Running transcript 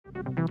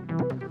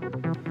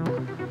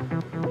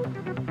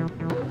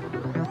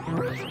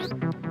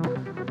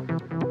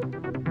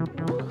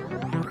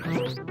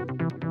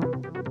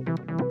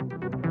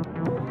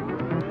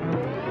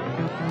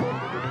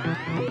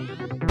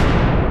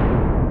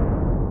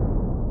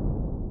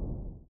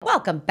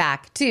Welcome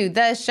back to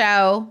the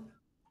show.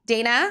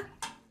 Dana,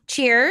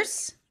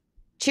 cheers.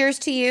 Cheers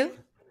to you.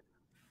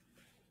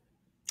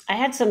 I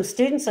had some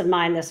students of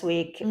mine this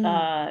week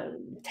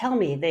tell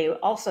me they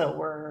also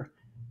were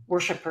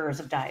worshipers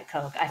of Diet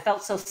Coke. I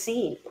felt so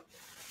seen.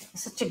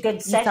 It's such a good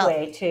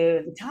segue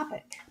to the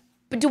topic.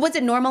 But was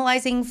it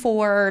normalizing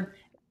for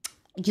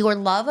your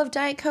love of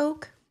Diet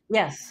Coke?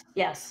 Yes.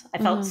 I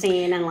felt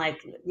seen and like,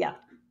 yeah,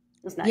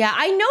 it was nice. Yeah,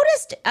 I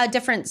noticed a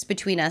difference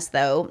between us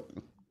though,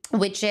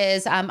 which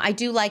is I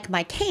do like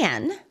my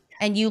can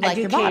and you like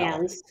your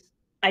bottle.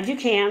 I do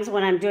cans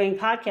when I'm doing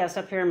podcasts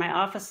up here in my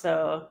office,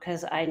 though,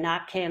 because I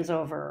knock cans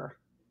over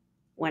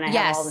when I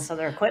have all this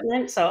other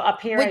equipment. So up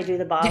here I do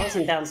the bottles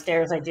and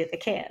downstairs I do the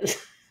cans.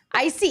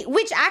 I see,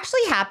 which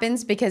actually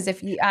happens because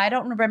I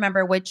don't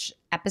remember which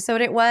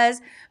episode it was,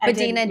 but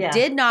Dana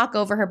did knock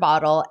over her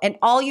bottle and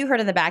all you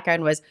heard in the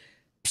background was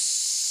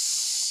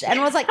psh, and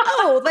I was like,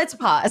 oh, let's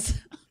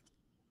pause.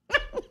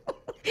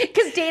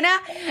 Because Dana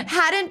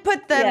hadn't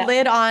put the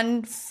lid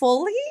on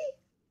fully.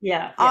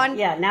 Now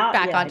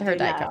back onto her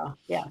Diet Coke.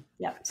 Yeah.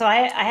 So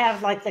I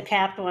have like the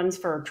capped ones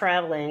for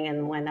traveling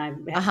and when I have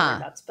to worry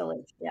about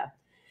spillage. Yeah.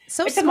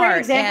 So it's smart. a great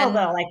example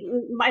though. Like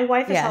my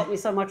wife has helped me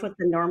so much with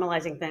the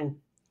normalizing thing.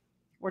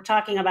 We're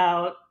talking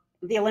about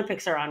the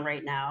Olympics are on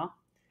right now.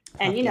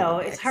 And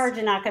it's hard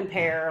to not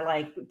compare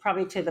like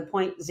probably to the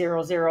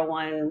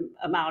 0.001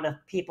 amount of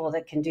people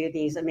that can do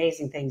these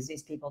amazing things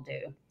these people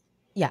do.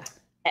 Yeah.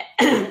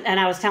 And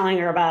I was telling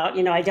her about,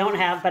 I don't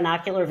have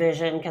binocular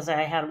vision because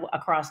I had a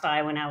crossed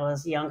eye when I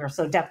was younger.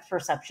 So depth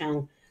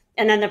perception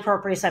and then the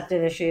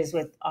proprioceptive issues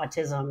with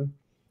autism. I'm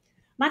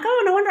like,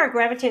 oh, no wonder I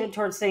gravitated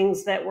towards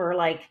things that were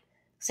like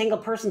single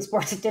person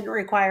sports that didn't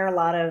require a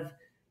lot of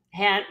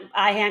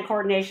eye-hand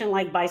coordination,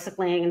 like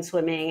bicycling and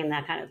swimming and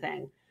that kind of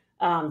thing.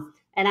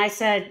 And I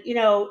said,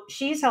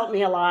 she's helped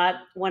me a lot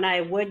when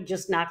I would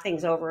just knock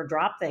things over or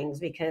drop things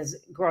because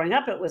growing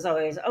up, it was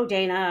always, oh,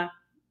 Dana,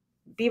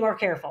 be more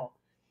careful.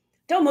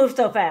 Don't move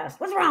so fast.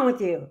 What's wrong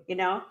with you?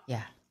 Yeah.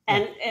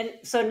 And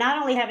so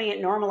not only having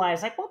it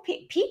normalized, like, well,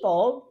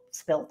 people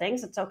spill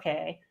things. It's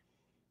okay.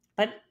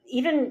 But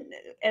even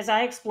as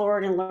I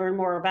explored and learned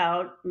more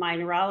about my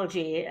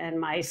neurology and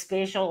my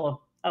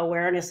spatial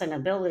awareness and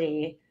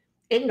ability,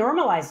 it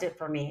normalized it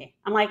for me.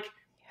 I'm like,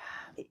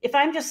 if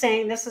I'm just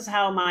saying this is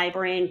how my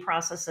brain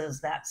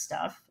processes that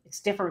stuff, it's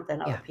different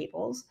than other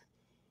people's.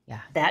 Yeah.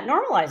 That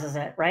normalizes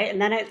it, right?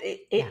 And then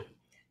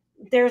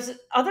there's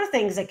other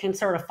things that can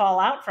sort of fall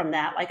out from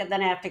that. Like,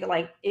 then I have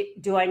to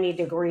do I need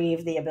to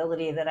grieve the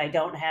ability that I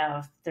don't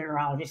have the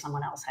neurology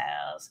someone else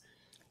has?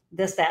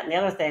 This, that, and the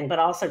other thing. But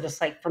also just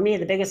like, for me,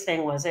 the biggest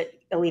thing was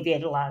it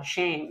alleviated a lot of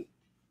shame.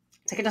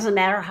 It's like, it doesn't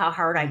matter how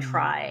hard I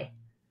try.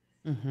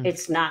 Mm-hmm.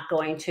 It's not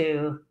going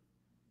to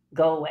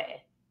go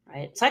away,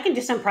 right? So I can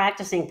do some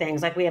practicing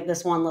things. Like we have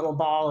this one little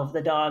ball of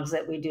the dogs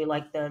that we do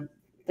like that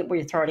where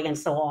you throw it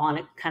against the wall and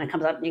it kind of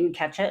comes up and you can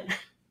catch it.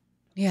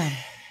 Yeah.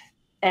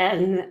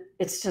 And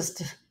it's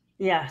just,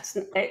 I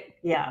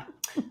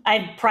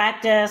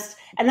practiced.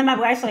 And then my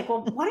wife's like,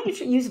 well, why don't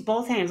you use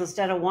both hands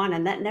instead of one?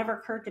 And that never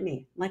occurred to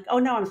me. I'm like, oh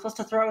no, I'm supposed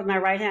to throw it with my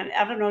right hand.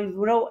 I don't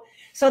know.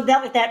 So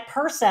that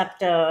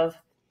perceptive,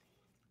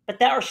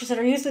 or she said,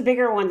 or use the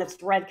bigger one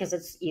that's red because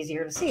it's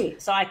easier to see.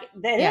 So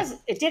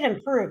it did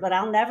improve, but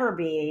I'll never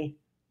be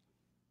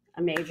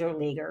a major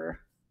leaguer,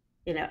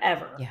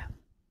 ever. Yeah.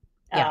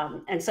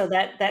 And so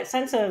that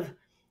sense of,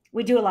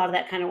 we do a lot of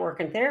that kind of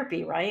work in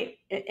therapy, right?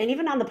 And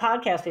even on the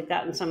podcast, we've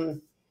gotten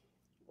some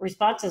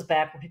responses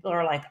back where people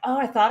are like, oh,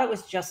 I thought it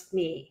was just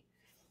me.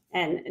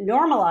 And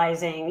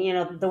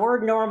normalizing, the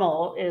word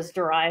normal is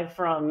derived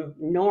from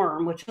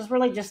norm, which was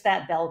really just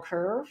that bell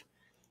curve.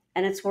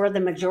 And it's where the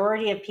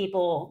majority of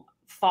people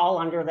fall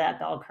under that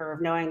bell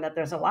curve, knowing that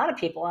there's a lot of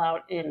people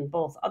out in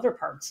both other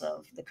parts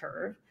of the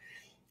curve.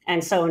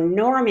 And so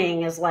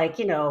norming is like,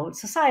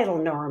 societal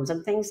norms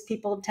and things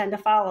people tend to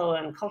follow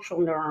and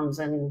cultural norms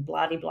and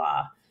blah, blah,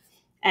 blah.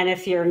 And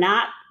if you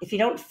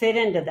don't fit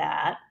into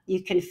that,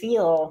 you can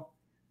feel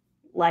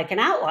like an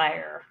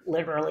outlier,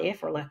 literally,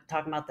 if we're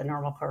talking about the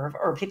normal curve,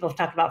 or people have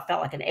talked about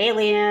felt like an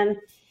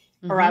alien,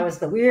 or I was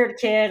the weird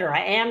kid, or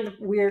I am the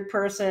weird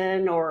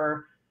person,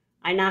 or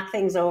I knock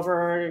things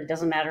over. It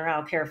doesn't matter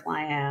how careful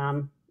I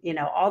am,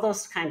 all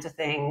those kinds of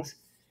things.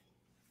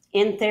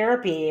 In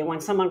therapy,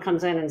 when someone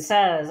comes in and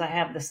says, I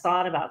have this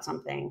thought about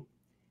something,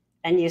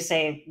 and you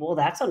say, well,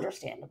 that's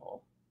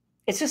understandable.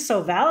 It's just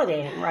so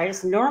validating, right?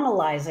 It's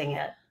normalizing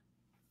it.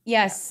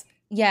 Yes.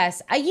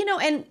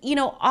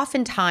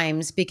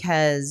 Oftentimes,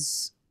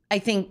 because I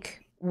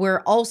think we're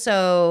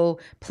also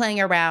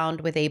playing around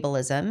with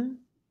ableism,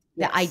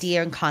 the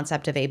idea and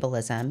concept of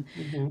ableism.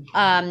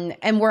 Mm-hmm.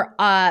 And we're,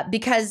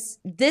 because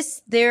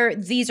these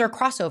are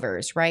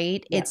crossovers,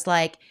 right? Yeah. It's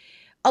like,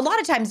 a lot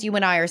of times you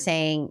and I are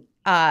saying,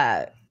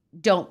 I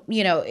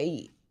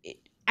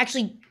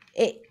actually,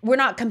 we're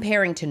not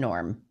comparing to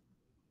norm.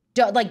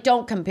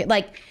 Don't compare,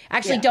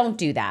 don't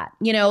do that.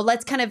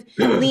 Let's kind of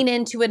lean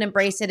into it,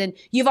 embrace it. And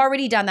you've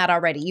already done that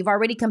already. You've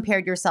already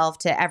compared yourself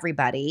to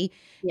everybody,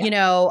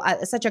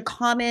 such a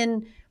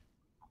common,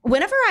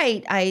 whenever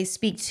I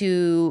speak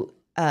to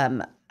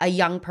a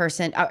young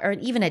person or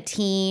even a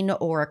teen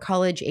or a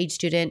college age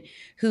student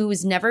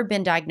who's never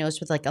been diagnosed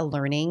with like a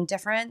learning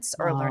difference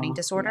or a learning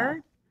disorder.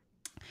 Yeah.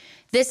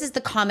 This is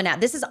the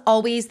this is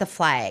always the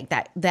flag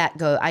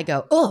I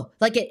go, oh,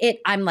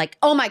 I'm like,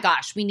 oh my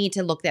gosh, we need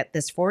to look at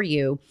this for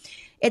you.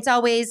 It's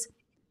always,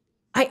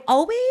 I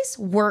always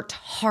worked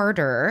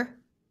harder.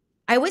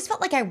 I always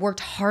felt like I worked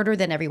harder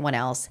than everyone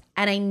else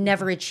and I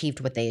never achieved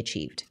what they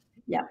achieved.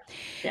 Yeah.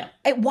 Yeah.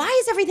 Why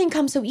has everything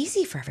come so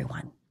easy for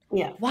everyone?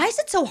 Yeah. Why is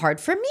it so hard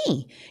for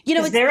me?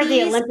 They're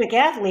the Olympic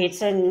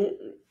athletes and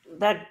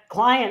that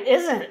client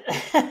isn't.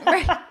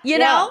 Right. You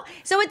know?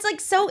 So it's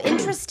like so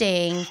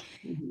interesting.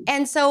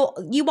 And so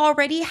you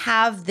already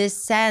have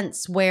this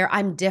sense where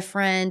I'm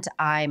different.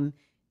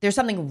 There's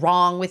something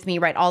wrong with me,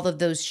 right? All of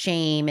those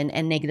shame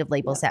and negative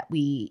labels that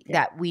we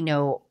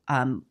know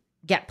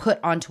get put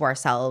onto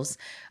ourselves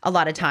a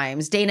lot of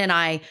times. Dana and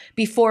I,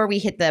 before we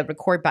hit the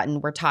record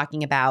button, we're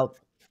talking about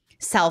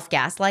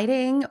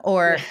self-gaslighting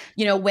or,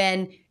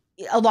 when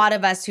a lot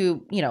of us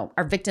who,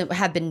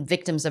 have been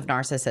victims of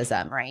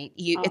narcissism, right?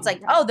 It's like,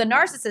 the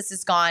narcissist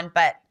is gone,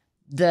 but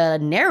the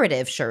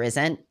narrative sure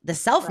isn't. The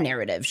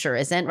self-narrative sure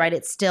isn't, right?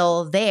 It's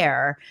still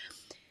there.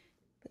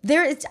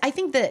 I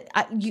think that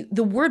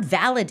the word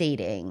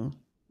validating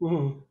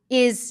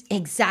is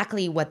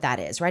exactly what that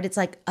is, right? It's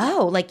like,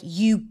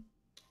 you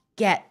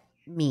get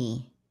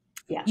me.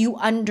 Yeah. You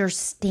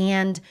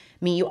understand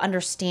me. You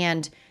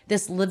understand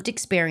this lived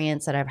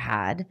experience that I've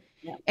had.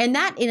 Yeah. And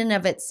that in and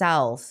of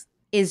itself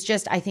is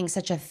just, I think,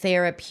 such a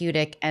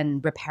therapeutic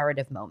and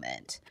reparative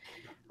moment.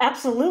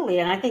 Absolutely.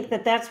 And I think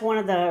that that's one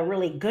of the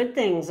really good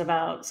things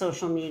about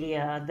social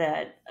media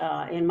that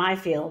in my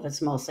field,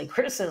 it's mostly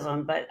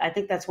criticism, but I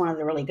think that's one of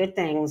the really good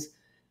things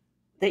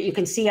that you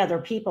can see other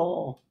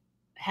people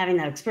having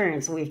that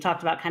experience. We've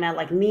talked about kind of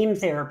like meme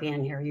therapy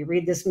in here. You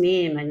read this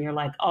meme and you're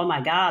like, oh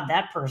my God,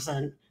 that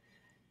person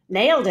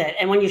nailed it.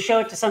 And when you show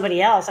it to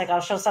somebody else, like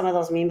I'll show some of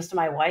those memes to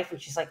my wife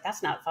and she's like,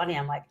 that's not funny.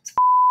 I'm like,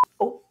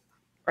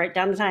 right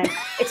down the time.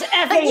 It's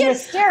effing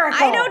hysterical.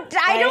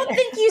 I don't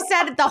think you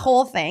said the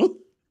whole thing.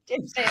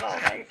 Didn't say the whole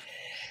thing.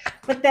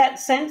 But that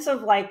sense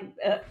of like,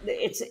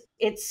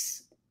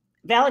 it's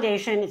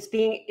validation.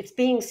 It's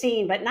being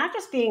seen, but not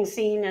just being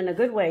seen in a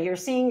good way. You're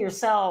seeing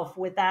yourself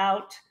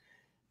without,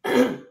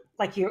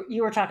 like you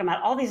were talking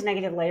about all these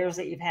negative layers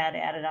that you've had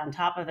added on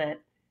top of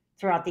it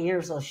throughout the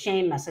years, those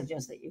shame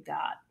messages that you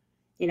got,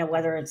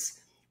 whether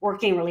it's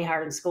working really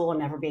hard in school and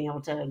never being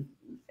able to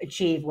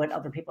achieve what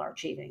other people are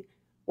achieving.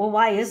 Well,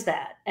 why is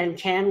that? And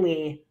can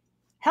we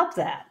help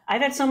that?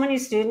 I've had so many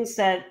students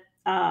that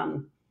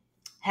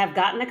have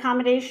gotten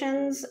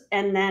accommodations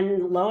and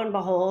then lo and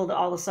behold,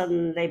 all of a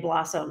sudden they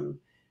blossom.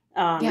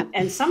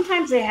 And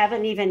sometimes they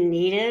haven't even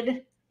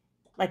needed,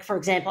 like, for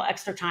example,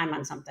 extra time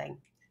on something.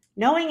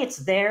 Knowing it's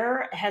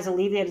there has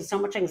alleviated so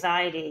much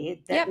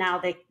anxiety that now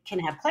they can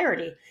have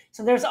clarity.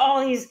 So there's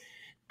all these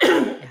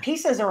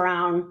pieces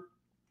around,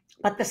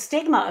 but the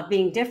stigma of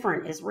being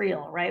different is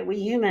real, right? We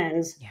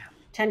humans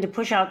tend to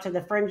push out to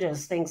the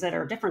fringes things that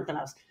are different than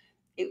us.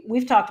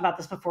 We've talked about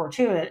this before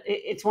too.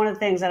 It's one of the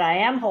things that I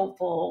am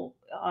hopeful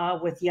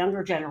with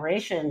younger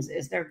generations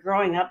is they're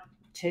growing up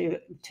to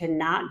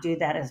not do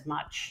that as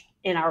much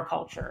in our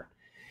culture.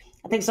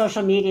 I think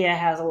social media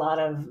has a lot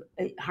of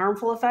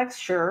harmful effects,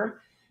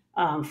 sure,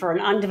 for an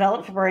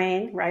undeveloped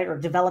brain, right, or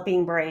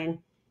developing brain.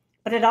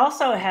 But it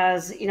also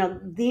has,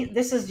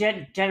 this is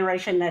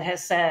generation that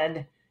has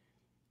said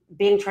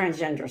being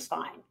transgender is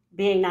fine,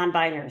 being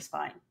non-binary is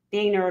fine,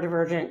 being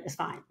neurodivergent is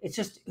fine. It's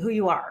just who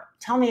you are.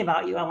 Tell me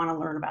about you. I want to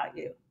learn about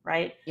you,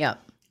 right? Yeah.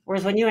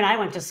 Whereas when you and I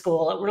went to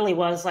school, it really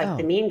was like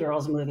the Mean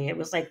Girls movie. It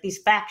was like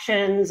these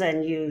factions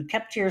and you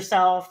kept to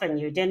yourself and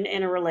you didn't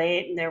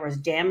interrelate and there was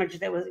damage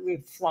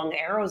we flung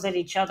arrows at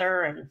each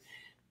other. And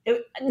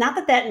not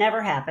that that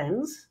never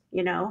happens,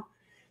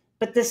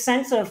 but this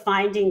sense of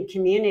finding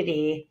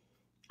community.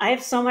 I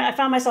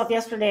found myself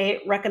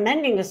yesterday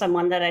recommending to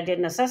someone that I did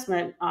an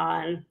assessment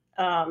on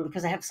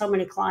because I have so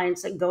many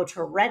clients that go to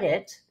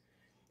Reddit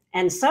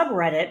and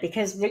subreddit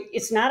because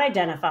it's not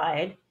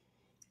identified.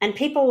 And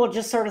people will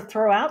just sort of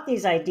throw out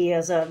these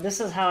ideas of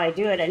this is how I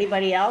do it.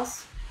 Anybody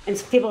else? And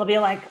so people will be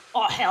like,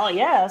 oh, hell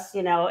yes,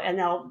 and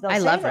they'll say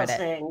those Reddit.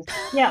 Things.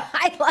 Yeah.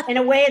 In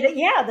a way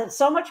that, that's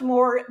so much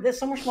more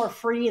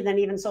free than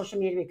even social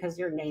media because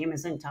your name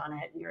isn't on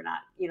it and you're not,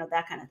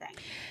 that kind of thing.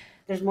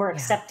 There's more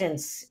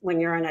acceptance when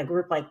you're in a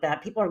group like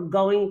that. People are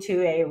going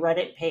to a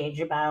Reddit page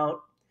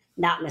about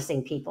not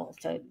missing people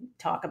to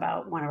talk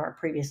about one of our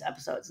previous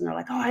episodes. And they're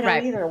like, oh, I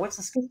don't either. What's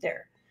the scoop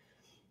there?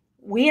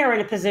 We are in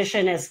a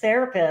position as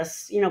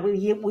therapists,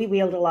 we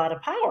wield a lot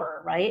of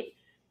power, right?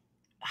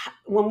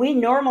 When we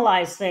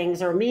normalize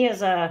things, or me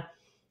as a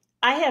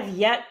I have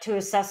yet to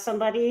assess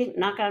somebody,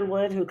 knock on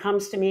wood, who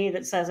comes to me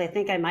that says, I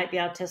think I might be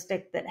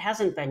autistic, that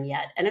hasn't been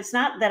yet. And it's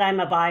not that I'm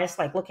a bias,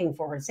 like looking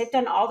forward. They've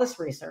done all this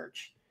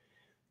research.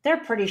 They're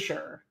pretty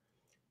sure,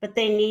 but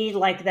they need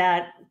like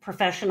that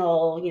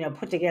professional,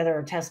 put together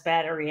a test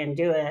battery and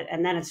do it.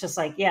 And then it's just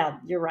like, yeah,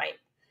 you're right.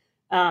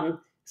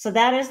 So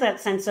that is that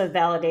sense of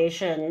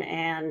validation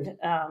and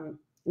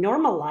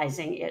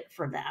normalizing it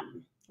for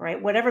them,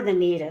 right? Whatever the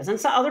need is. And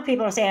so other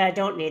people are saying, I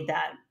don't need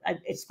that.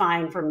 It's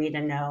fine for me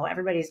to know.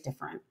 Everybody's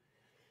different.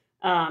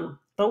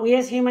 But we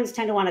as humans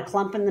tend to want to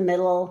clump in the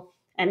middle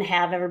and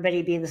have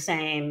everybody be the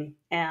same.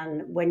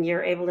 And when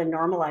you're able to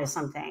normalize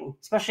something,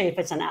 especially if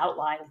it's an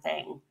outlying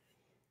thing,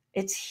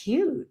 it's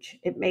huge.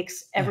 It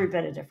makes every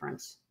bit of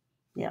difference.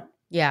 Yeah.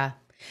 Yeah.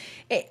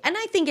 And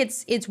I think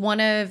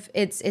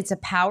it's a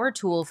power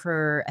tool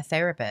for a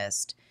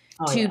therapist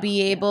to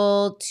be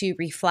able to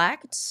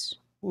reflect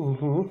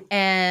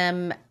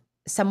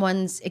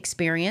someone's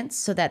experience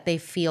so that they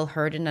feel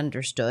heard and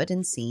understood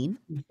and seen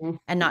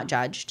and not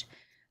judged.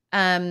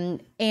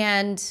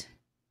 And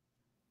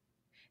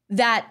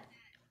that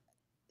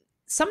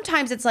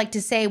sometimes it's like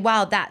to say,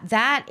 wow,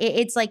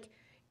 it's like,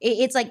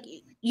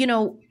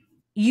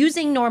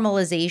 using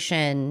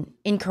normalization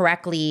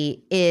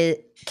incorrectly,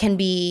 it can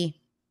be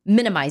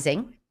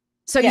minimizing.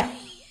 So yeah.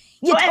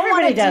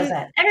 Everybody does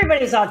that.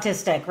 Everybody's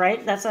autistic,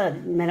 right? That's a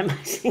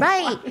minimizing.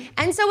 Right.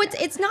 And so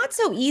it's not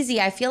so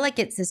easy. I feel like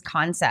it's this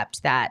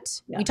concept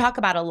that we talk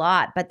about a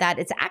lot, but that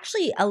it's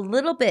actually a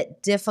little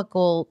bit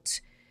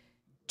difficult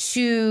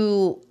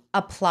to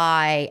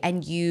apply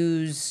and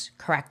use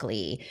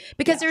correctly,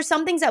 because there's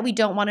some things that we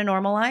don't want to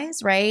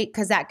normalize, right?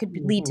 Because that could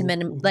lead to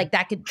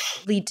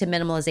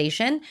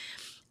minimalization.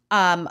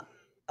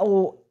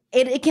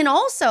 It can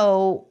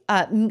also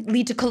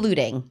lead to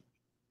colluding.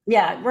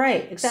 Yeah,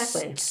 right.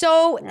 Exactly.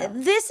 So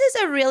this is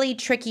a really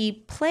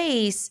tricky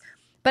place,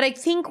 but I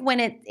think when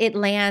it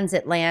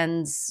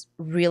lands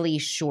really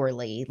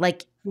surely.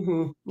 Like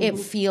it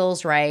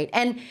feels right.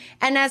 And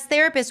as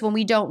therapists, when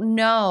we don't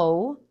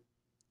know,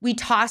 we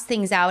toss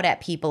things out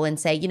at people and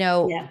say,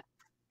 I'm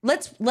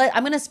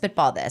going to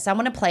spitball this. I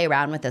want to play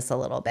around with this a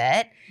little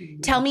bit.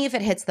 Tell me if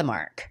it hits the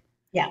mark.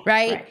 Yeah.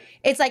 Right?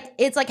 It's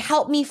like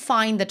help me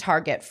find the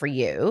target for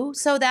you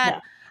so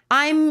that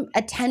I'm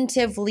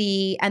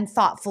attentively and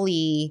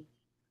thoughtfully,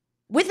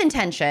 with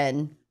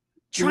intention,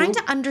 trying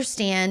to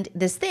understand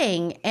this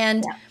thing.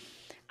 And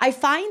I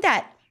find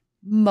that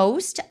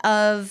most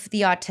of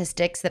the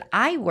autistics that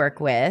I work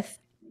with,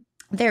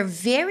 they're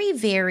very,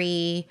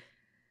 very,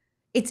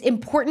 it's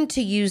important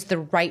to use the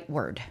right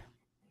word.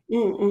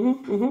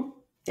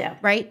 Yeah.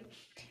 Right?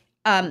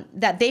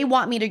 That they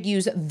want me to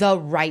use the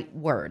right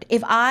word.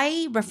 If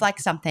I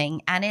reflect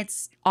something and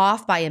it's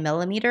off by a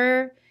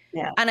millimeter,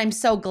 and I'm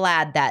so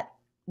glad that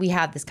we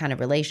have this kind of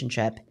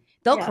relationship,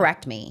 they'll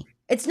correct me.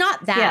 It's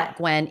not that,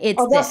 Gwen. It's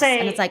they'll this. say,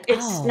 and it's like,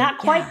 it's not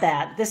quite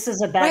that. This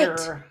is a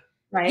better,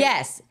 right?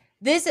 Yes.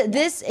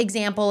 This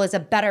example is a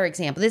better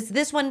example.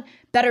 This one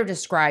better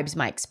describes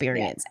my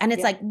experience. And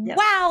it's like,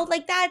 wow,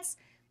 like that's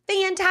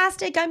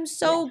fantastic. I'm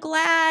so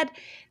glad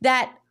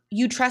that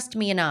you trust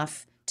me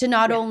enough to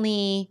not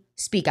only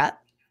speak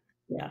up.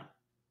 Yeah.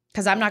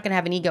 Because I'm not going to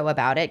have an ego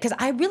about it. Because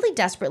I really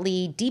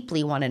desperately,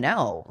 deeply want to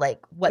know like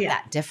what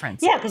that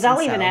difference is. Yeah, because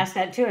I'll even ask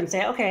that too and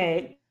say,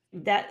 okay,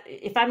 that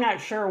if I'm not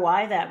sure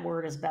why that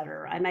word is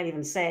better, I might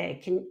even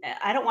say,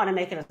 I don't want to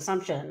make an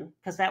assumption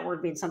because that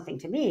word means something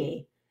to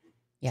me.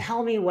 Yeah.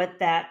 Tell me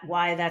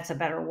why that's a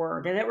better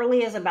word. And it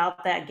really is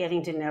about that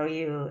getting to know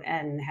you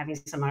and having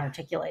someone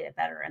articulate it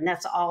better. And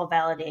that's all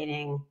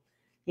validating,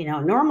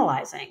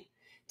 normalizing.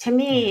 To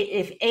me,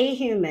 if a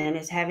human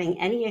is having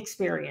any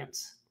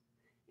experience,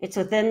 it's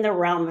within the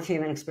realm of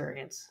human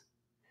experience.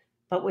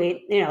 But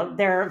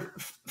there are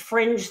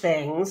fringe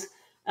things.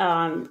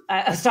 I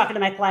was talking to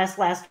my class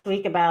last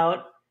week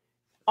about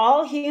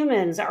all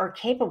humans are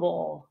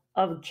capable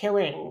of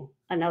killing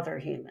another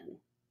human.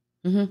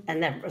 And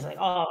then it was like,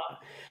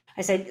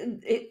 I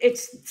said,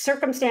 it's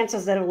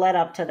circumstances that have led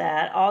up to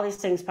that, all these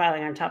things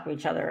piling on top of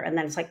each other. And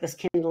then it's like this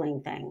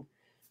kindling thing.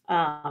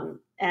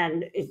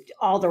 And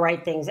all the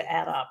right things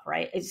add up,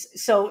 right?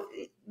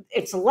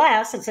 It's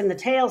less, it's in the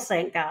tails,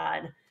 thank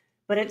God,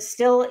 but it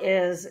still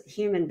is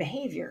human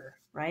behavior,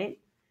 right?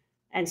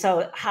 And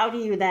so how do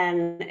you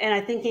then, and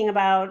I'm thinking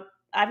about,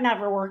 I've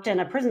never worked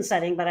in a prison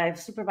setting, but I've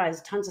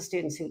supervised tons of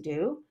students who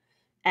do.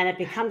 And it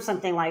becomes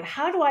something like,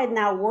 how do I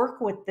now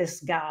work with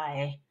this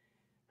guy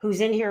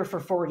who's in here for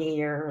 40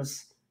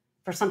 years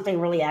for something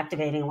really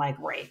activating like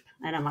rape?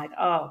 And I'm like,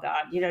 oh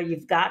God,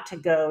 you've got to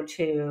go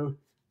to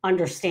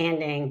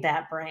understanding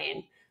that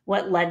brain.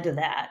 What led to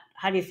that?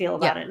 How do you feel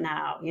about it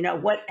now?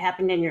 What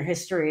happened in your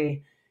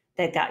history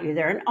that got you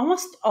there? And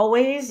almost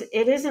always,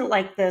 it isn't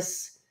like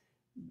this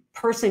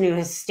person who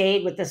has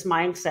stayed with this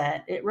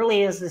mindset. It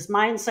really is this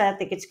mindset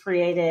that gets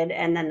created,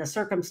 and then the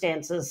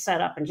circumstances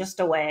set up in just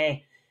a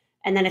way.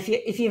 And then if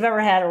you've ever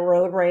had a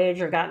road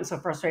rage or gotten so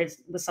frustrated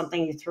with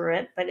something, you threw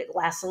it, but it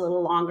lasts a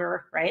little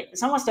longer, right?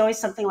 It's almost always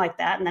something like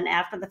that. And then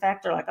after the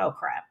fact, they're like, oh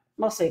crap,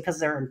 mostly because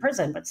they're in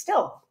prison, but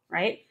still,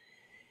 right?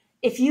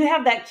 if you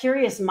have that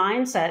curious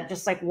mindset,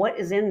 just like what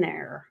is in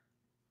there,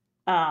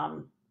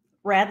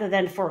 rather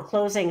than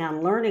foreclosing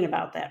on learning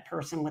about that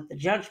person with the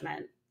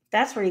judgment,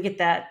 that's where you get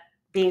that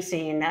being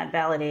seen, that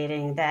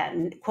validating, that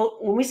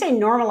quote. When we say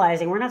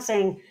normalizing, we're not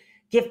saying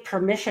give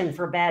permission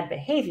for bad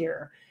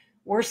behavior.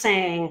 We're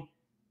saying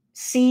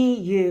see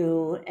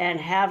you and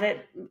have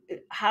it.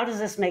 How does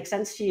this make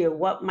sense to you?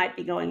 What might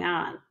be going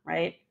on,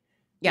 right?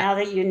 Yeah. Now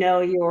that you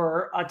know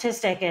you're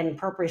autistic and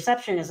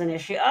proprioception is an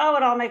issue, oh,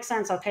 it all makes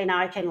sense. Okay, now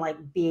I can like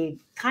be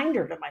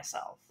kinder to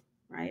myself,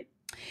 right?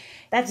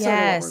 That's sort of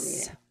what we're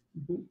needing.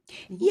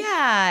 Mm-hmm.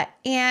 Yeah,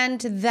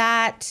 and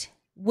that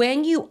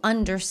when you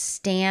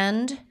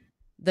understand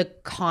the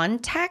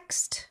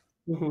context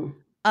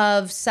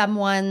of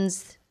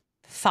someone's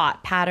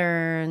thought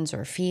patterns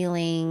or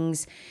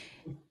feelings,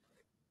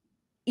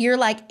 you're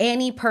like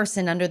any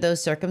person under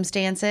those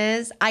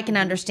circumstances, I can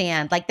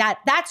understand like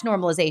that's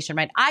normalization,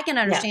 right? I can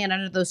understand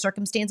under those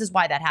circumstances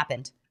why that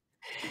happened.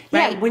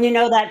 Right? Yeah, when you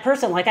know that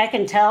person, like I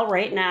can tell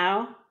right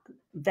now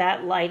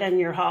that light on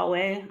your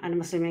hallway,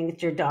 I'm assuming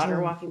it's your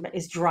daughter walking by,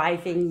 is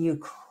driving you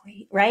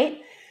crazy,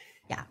 right?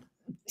 Yeah.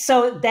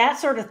 So that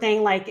sort of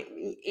thing, like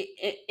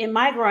in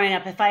my growing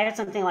up, if I had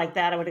something like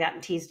that, I would have gotten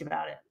teased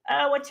about it.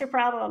 Oh, what's your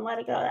problem? Let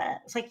it go.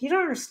 It's like, you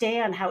don't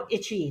understand how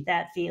itchy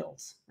that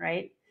feels,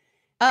 right?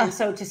 And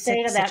so to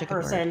say to that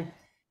person,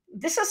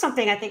 this is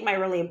something I think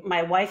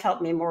my wife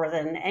helped me more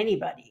than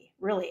anybody,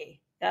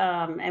 really.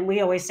 And we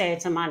always say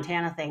it's a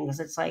Montana thing because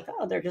it's like,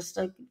 oh, they're just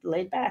like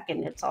laid back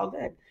and it's all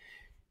good.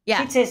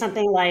 Yeah. She'd say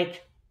something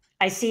like,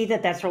 I see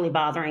that that's really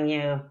bothering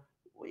you.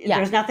 Yeah.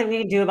 There's nothing we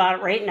can do about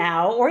it right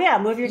now. Or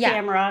move your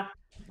camera.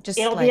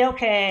 It'll be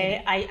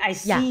okay. I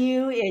see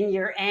you in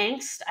your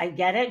angst. I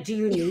get it. Do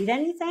you need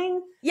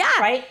anything? Yeah.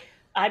 Right?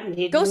 I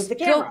need to move the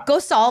camera. Go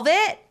solve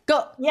it.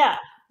 Go. Yeah.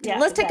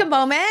 Let's take a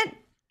moment.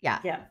 Yeah.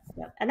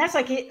 And that's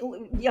like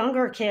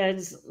younger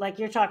kids, like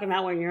you're talking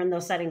about when you're in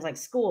those settings like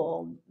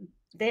school,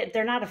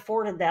 they're not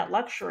afforded that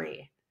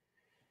luxury.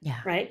 Yeah.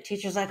 Right.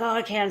 Teachers like, oh,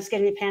 I can't, it's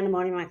getting me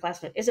pandemonium in my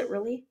class. Is it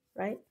really?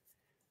 Right.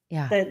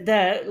 Yeah.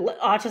 The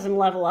autism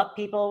level up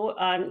people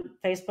on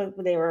Facebook,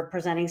 they were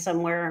presenting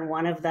somewhere and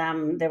one of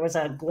them, there was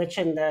a glitch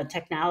in the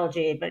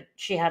technology, but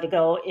she had to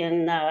go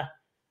in the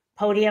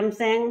podium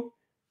thing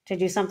to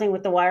do something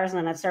with the wires. And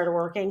then it started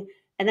working.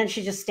 And then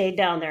she just stayed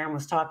down there and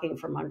was talking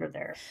from under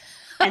there.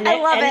 And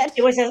I love it.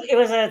 It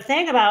was a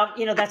thing about,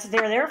 that's what they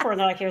were there for. And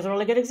they're like, here's a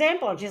really good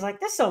example. And she's like,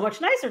 this is so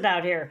much nicer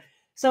down here.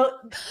 So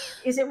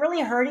is it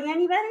really hurting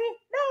anybody?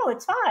 No,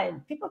 it's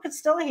fine. People could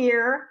still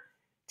hear.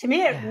 To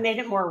me, it made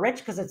it more rich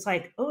because it's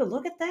like, oh,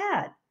 look at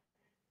that.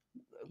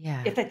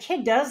 Yeah. If a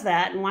kid does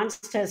that and wants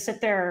to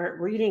sit there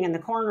reading in the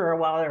corner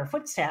while they're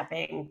foot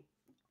tapping,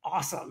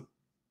 awesome.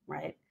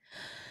 Right.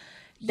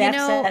 That's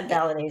that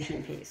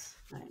validation piece.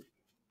 Right.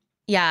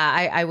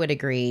 Yeah, I would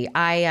agree.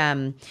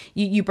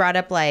 You brought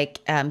up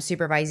like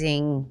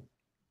supervising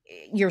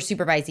your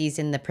supervisees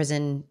in the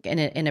prison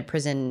in a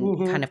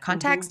prison kind of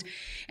context.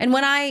 And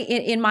when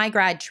in my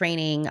grad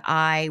training,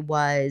 I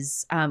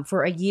was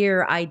for a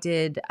year I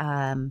did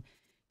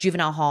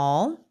juvenile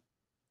hall.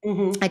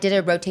 I did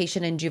a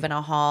rotation in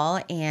juvenile hall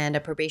and a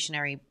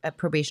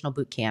probational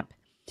boot camp.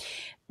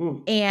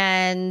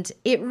 And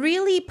it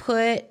really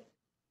put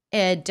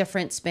a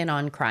different spin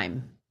on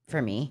crime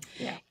for me.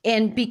 Yeah.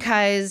 And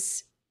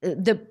because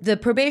the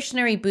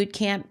probationary boot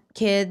camp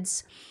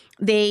kids,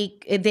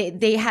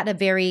 they had a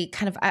very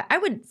kind of, I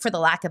would, for the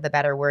lack of a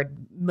better word,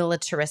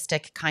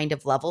 militaristic kind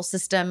of level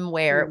system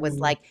where it was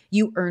like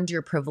you earned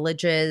your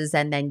privileges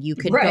and then you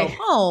could go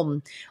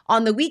home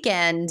on the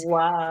weekend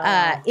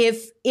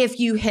if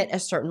you hit a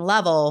certain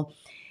level.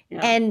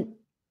 Yeah. And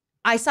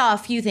I saw a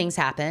few things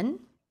happen.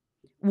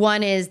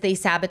 One is they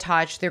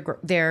sabotaged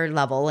their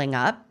leveling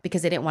up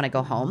because they didn't want to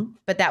go home,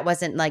 but that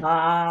wasn't like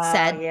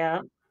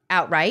said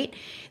outright.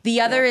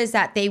 The other is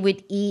that they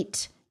would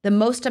eat the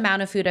most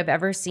amount of food I've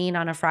ever seen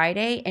on a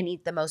Friday and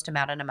eat the most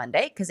amount on a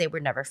Monday because they were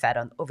never fed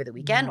over the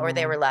weekend or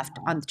they were left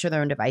to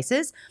their own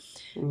devices.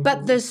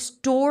 But the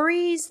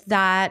stories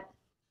that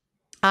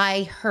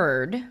I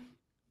heard,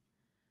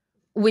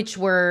 which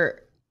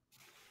were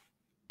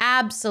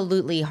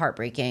absolutely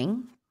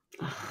heartbreaking,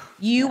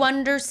 you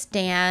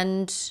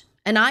understand,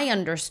 and I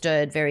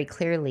understood very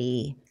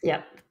clearly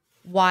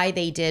why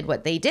they did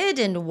what they did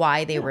and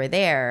why they were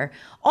there,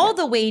 all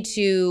the way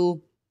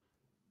to,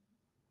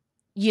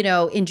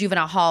 in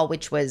juvenile hall,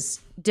 which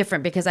was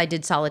different because I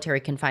did solitary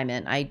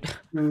confinement. I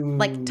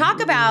like talk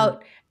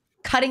about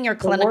cutting your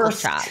clinical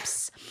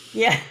chops.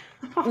 Yeah.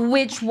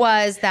 Which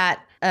was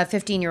that a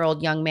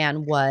 15-year-old young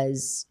man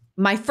was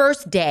my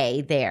first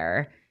day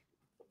there.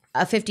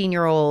 A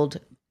 15-year-old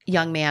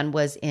young man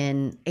was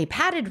in a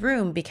padded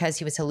room because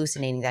he was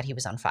hallucinating that he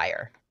was on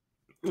fire.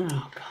 Oh,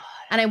 God.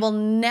 And I will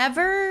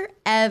never,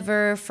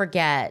 ever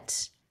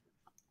forget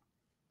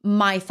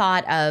my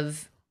thought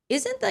of,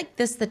 isn't like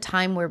this the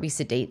time where we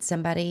sedate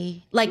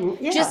somebody? Like,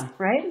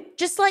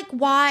 just like,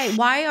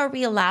 why are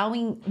we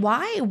allowing,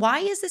 why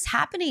is this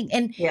happening?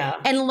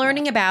 And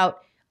learning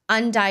about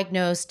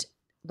undiagnosed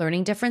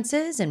learning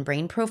differences and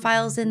brain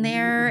profiles in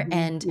there,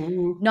 and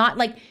not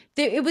like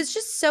it was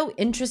just so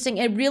interesting.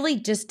 It really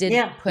just did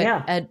put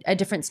a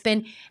different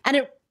spin, and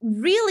it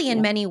really,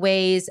 in many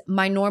ways,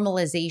 my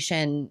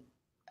normalization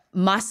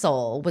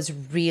muscle was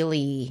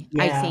really,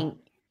 I think,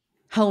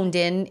 honed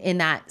in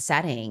that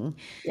setting.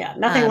 Yeah,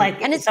 nothing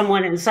like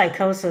someone in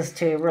psychosis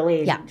to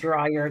really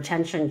draw your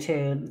attention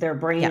to their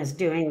brain is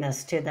doing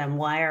this to them.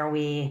 Why are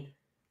we,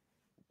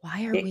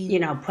 you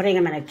know, putting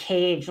them in a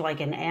cage like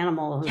an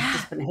animal who's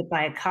just been hit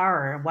by a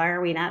car? Why are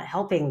we not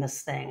helping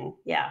this thing?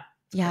 Yeah.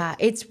 Yeah,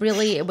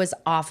 it was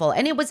awful.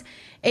 And it was,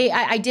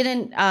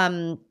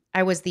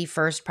 I was the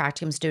first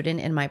practicum student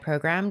in my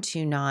program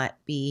to not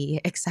be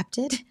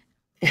accepted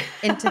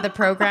into the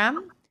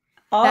program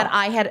that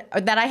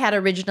I had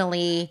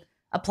originally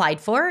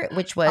applied for,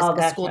 which was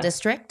a school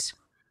district,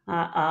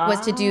 was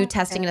to do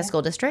testing in a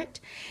school district.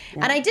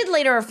 Yeah. And I did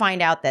later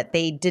find out that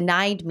they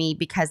denied me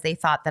because they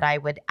thought that I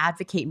would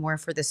advocate more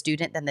for the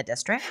student than the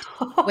district,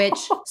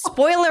 which,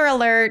 spoiler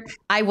alert,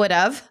 I would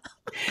have.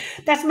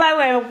 That's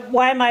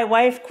why my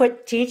wife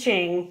quit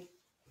teaching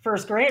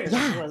first graders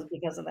was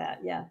because of that.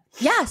 Yeah.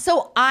 Yeah.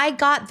 So I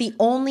got the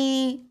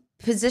only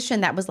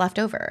position that was left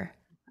over,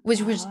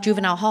 which was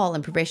juvenile hall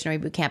and probationary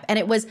boot camp. And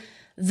it was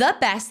the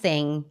best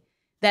thing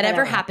that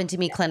ever happened to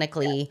me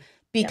clinically,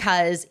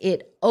 because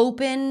it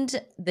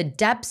opened the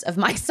depths of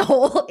my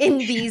soul in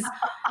these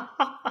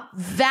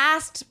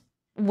vast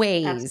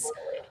ways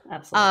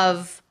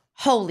of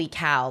holy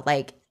cow,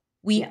 like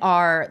we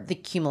are the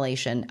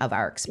accumulation of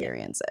our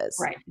experiences,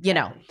 right? You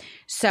know?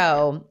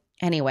 So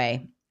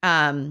anyway,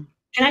 can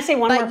I say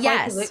one more point?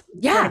 Yes.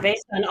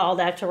 Based on all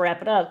that, to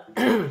wrap it up.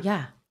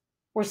 Yeah.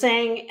 We're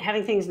saying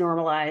having things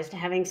normalized,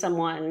 having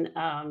someone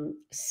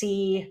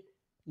see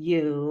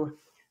you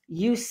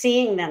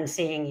seeing them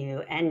seeing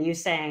you, and you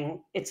saying,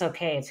 it's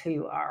okay, it's who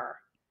you are,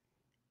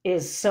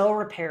 is so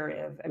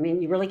reparative. I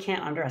mean, you really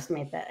can't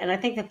underestimate that. And I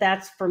think that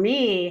that's, for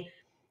me,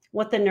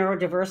 what the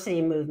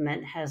neurodiversity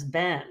movement has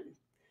been.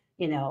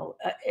 You know,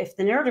 if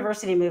the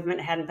neurodiversity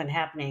movement hadn't been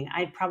happening,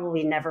 I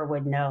probably never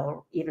would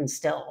know, even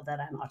still, that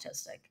I'm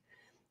autistic.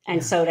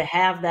 And so to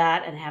have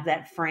that and have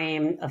that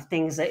frame of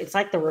things, that it's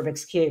like the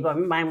Rubik's Cube.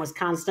 Mine was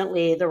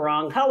constantly the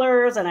wrong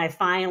colors, and I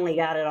finally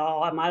got it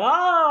all. I'm like,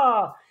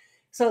 oh,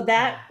 so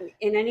that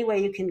in any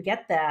way you can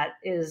get that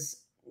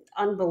is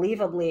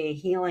unbelievably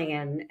healing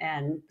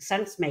and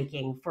sense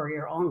making for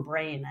your own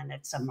brain. And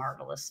it's a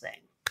marvelous thing.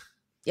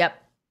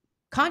 Yep.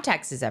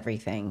 Context is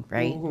everything,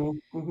 right?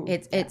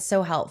 It's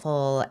so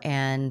helpful.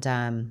 And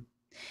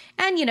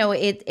you know,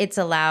 it's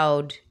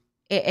allowed,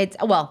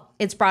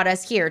 it's brought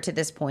us here to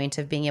this point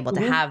of being able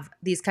to have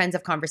these kinds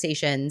of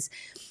conversations,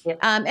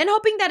 and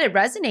hoping that it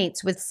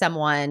resonates with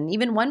someone,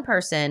 even one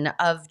person,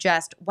 of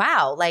just,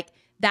 wow, like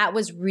that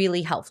was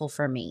really helpful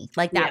for me.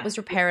 Like that was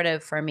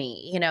reparative for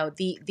me. You know,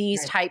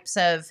 these types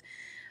of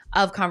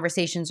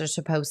conversations are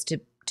supposed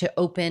to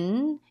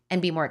open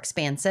and be more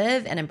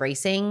expansive and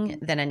embracing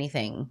than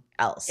anything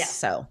else. Yeah.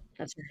 So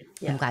that's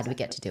right. I'm glad we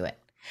get to do it.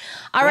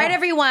 All right,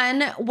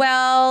 everyone.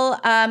 Well,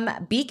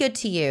 be good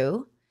to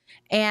you.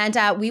 And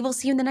we will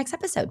see you in the next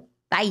episode.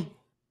 Bye.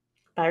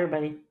 Bye,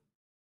 everybody.